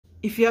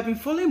If you have been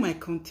following my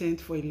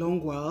content for a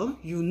long while,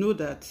 you know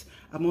that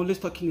I'm always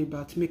talking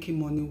about making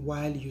money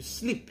while you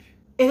sleep.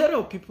 A lot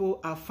of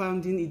people are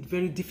finding it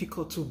very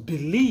difficult to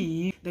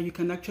believe that you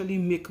can actually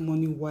make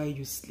money while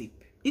you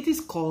sleep. It is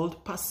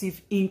called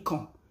passive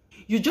income.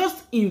 You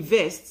just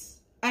invest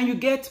and you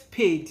get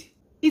paid.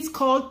 It's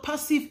called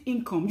passive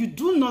income. You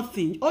do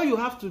nothing. All you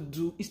have to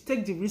do is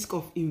take the risk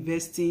of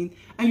investing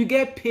and you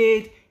get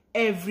paid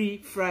every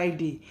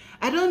Friday.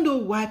 I don't know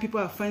why people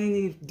are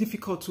finding it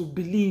difficult to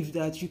believe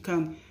that you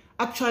can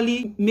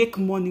actually make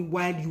money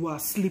while you are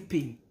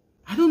sleeping.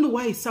 I don't know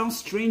why it sounds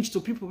strange to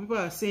people. People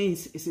are saying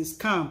it's a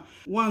scam.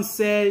 One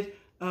said,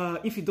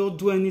 if you don't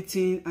do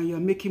anything and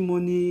you're making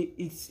money,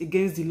 it's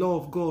against the law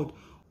of God.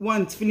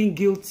 One is feeling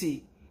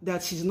guilty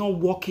that she's not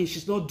working,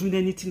 she's not doing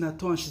anything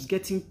at all, and she's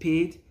getting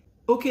paid.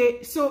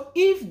 Okay, so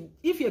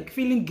if you're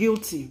feeling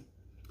guilty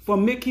for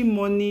making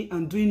money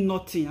and doing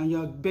nothing and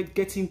you're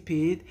getting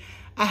paid,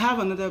 I have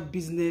another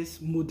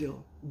business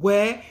model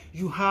where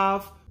you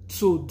have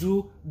to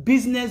do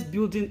business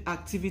building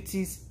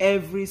activities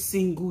every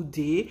single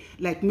day,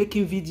 like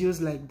making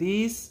videos like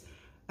this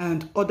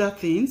and other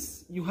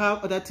things. You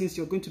have other things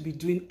you're going to be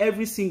doing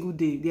every single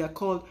day. They are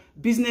called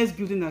business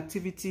building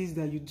activities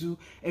that you do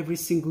every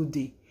single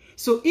day.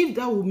 So if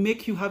that will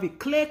make you have a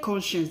clear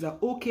conscience that,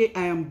 okay,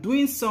 I am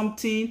doing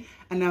something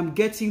and I'm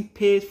getting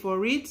paid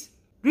for it,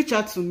 reach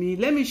out to me.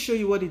 Let me show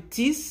you what it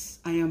is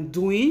I am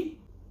doing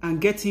and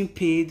getting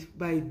paid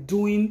by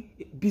doing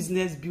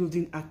business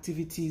building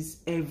activities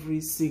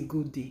every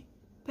single day.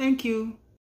 Thank you.